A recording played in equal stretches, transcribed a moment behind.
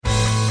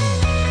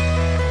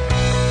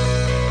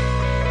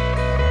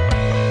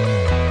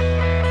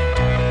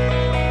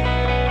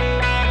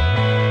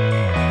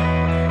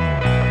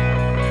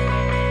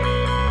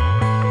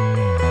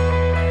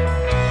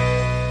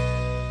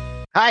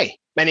Hi,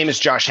 my name is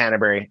Josh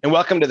Hannaberry, and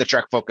welcome to the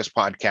Truck Focus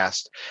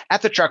Podcast.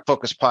 At the Truck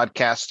Focus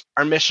Podcast,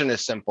 our mission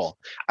is simple.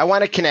 I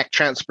want to connect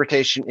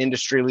transportation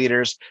industry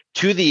leaders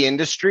to the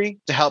industry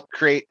to help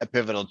create a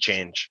pivotal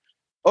change.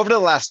 Over the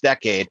last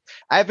decade,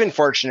 I've been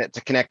fortunate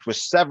to connect with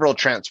several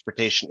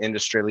transportation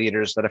industry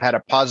leaders that have had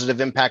a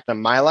positive impact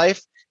on my life,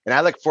 and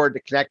I look forward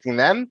to connecting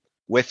them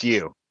with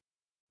you.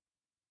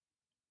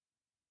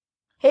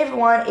 Hey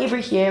everyone,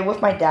 Avery here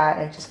with my dad,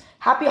 and just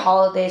happy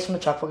holidays from the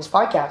Truck Focus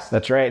Podcast.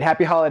 That's right.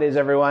 Happy holidays,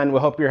 everyone.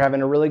 We hope you're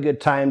having a really good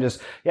time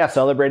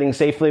celebrating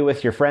safely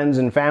with your friends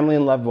and family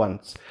and loved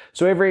ones.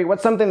 So Avery,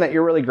 what's something that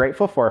you're really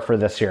grateful for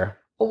this year?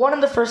 Well, one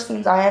of the first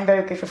things I am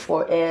very grateful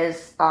for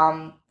is,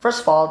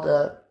 first of all,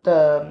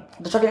 the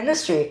trucking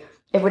industry.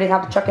 If we didn't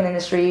have the trucking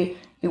industry,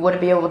 we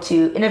wouldn't be able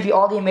to interview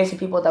all the amazing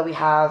people that we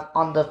have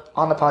on the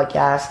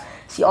podcast,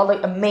 see all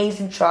the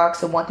amazing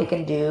trucks and what they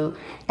can do.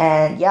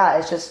 And yeah,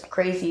 it's just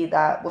crazy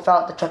that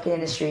without the trucking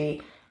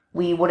industry,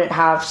 we wouldn't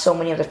have so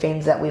many of the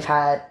things that we've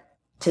had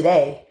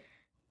today.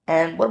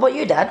 And what about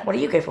you, Dad? What are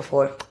you grateful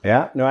for?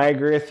 Yeah, no, I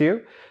agree with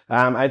you.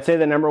 I'd say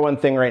the number one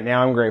thing right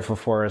now I'm grateful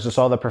for is just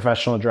all the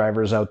professional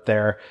drivers out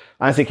there.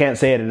 Honestly, can't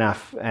say it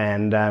enough.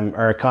 And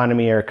our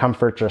economy, our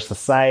comfort, our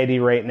society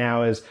right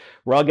now is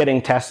we're all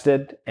getting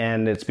tested.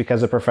 And it's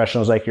because of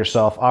professionals like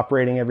yourself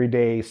operating every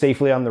day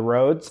safely on the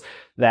roads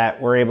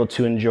that we're able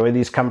to enjoy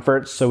these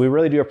comforts. So we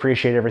really do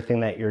appreciate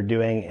everything that you're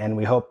doing. And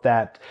we hope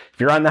that if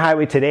you're on the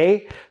highway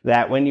today,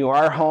 that when you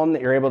are home,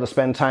 that you're able to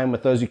spend time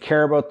with those you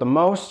care about the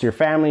most, your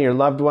family, your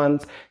loved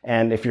ones.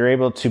 And if you're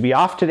able to be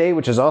off today,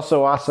 which is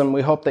also awesome,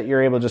 we hope that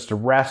you're able just to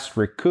rest,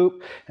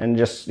 recoup, and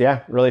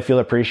really feel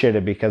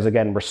appreciated because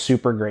again, we're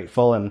super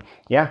grateful. And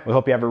we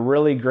hope you have a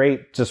really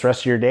great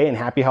rest of your day and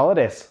happy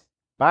holidays.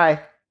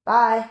 Bye.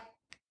 Bye.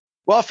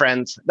 Well,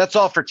 friends, that's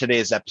all for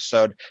today's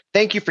episode.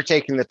 Thank you for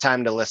taking the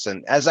time to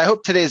listen, as I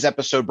hope today's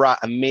episode brought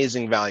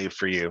amazing value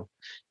for you.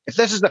 If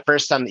this is the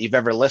first time that you've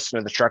ever listened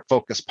to the Truck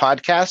Focus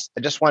Podcast,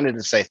 I just wanted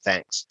to say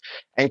thanks.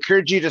 I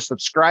encourage you to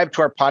subscribe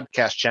to our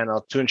podcast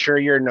channel to ensure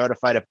you're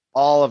notified of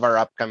all of our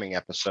upcoming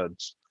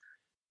episodes.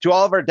 To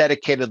all of our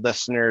dedicated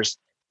listeners,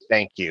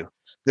 thank you.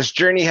 This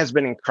journey has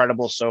been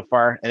incredible so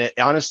far, and it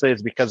honestly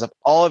is because of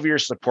all of your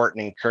support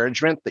and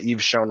encouragement that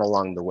you've shown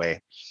along the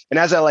way. And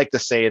as I like to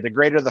say, the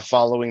greater the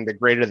following, the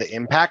greater the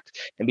impact.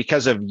 And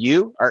because of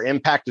you, our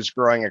impact is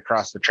growing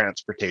across the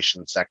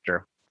transportation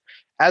sector.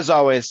 As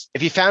always,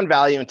 if you found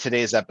value in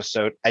today's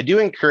episode, I do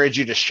encourage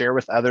you to share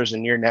with others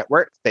in your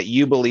network that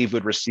you believe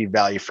would receive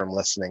value from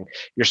listening.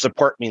 Your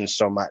support means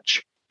so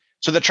much.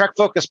 So the Truck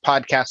Focus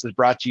Podcast is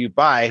brought to you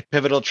by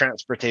Pivotal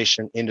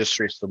Transportation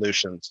Industry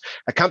Solutions,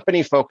 a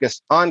company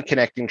focused on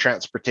connecting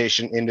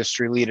transportation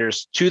industry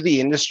leaders to the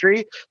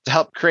industry to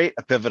help create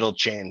a pivotal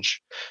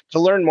change. To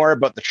learn more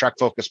about the Truck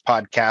Focus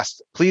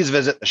Podcast, please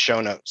visit the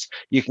show notes.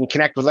 You can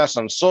connect with us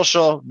on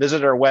social,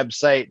 visit our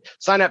website,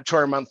 sign up to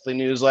our monthly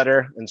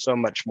newsletter, and so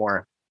much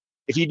more.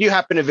 If you do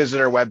happen to visit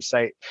our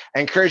website,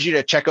 I encourage you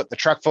to check out the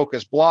Truck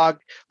Focus blog,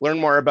 learn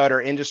more about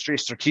our industry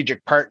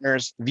strategic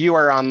partners, view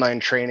our online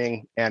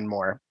training, and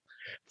more.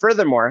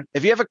 Furthermore,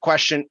 if you have a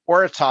question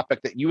or a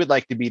topic that you would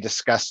like to be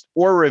discussed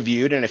or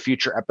reviewed in a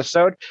future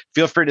episode,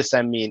 feel free to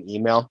send me an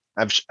email.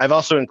 I've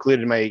also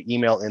included my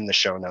email in the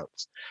show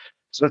notes.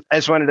 So I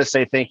just wanted to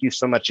say thank you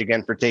so much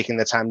again for taking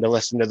the time to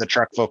listen to the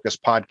Truck Focus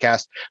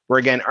Podcast, where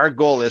again, our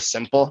goal is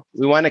simple.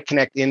 We want to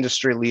connect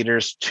industry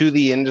leaders to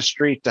the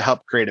industry to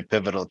help create a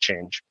pivotal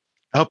change.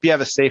 I hope you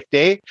have a safe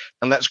day,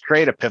 and let's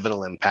create a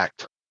pivotal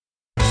impact.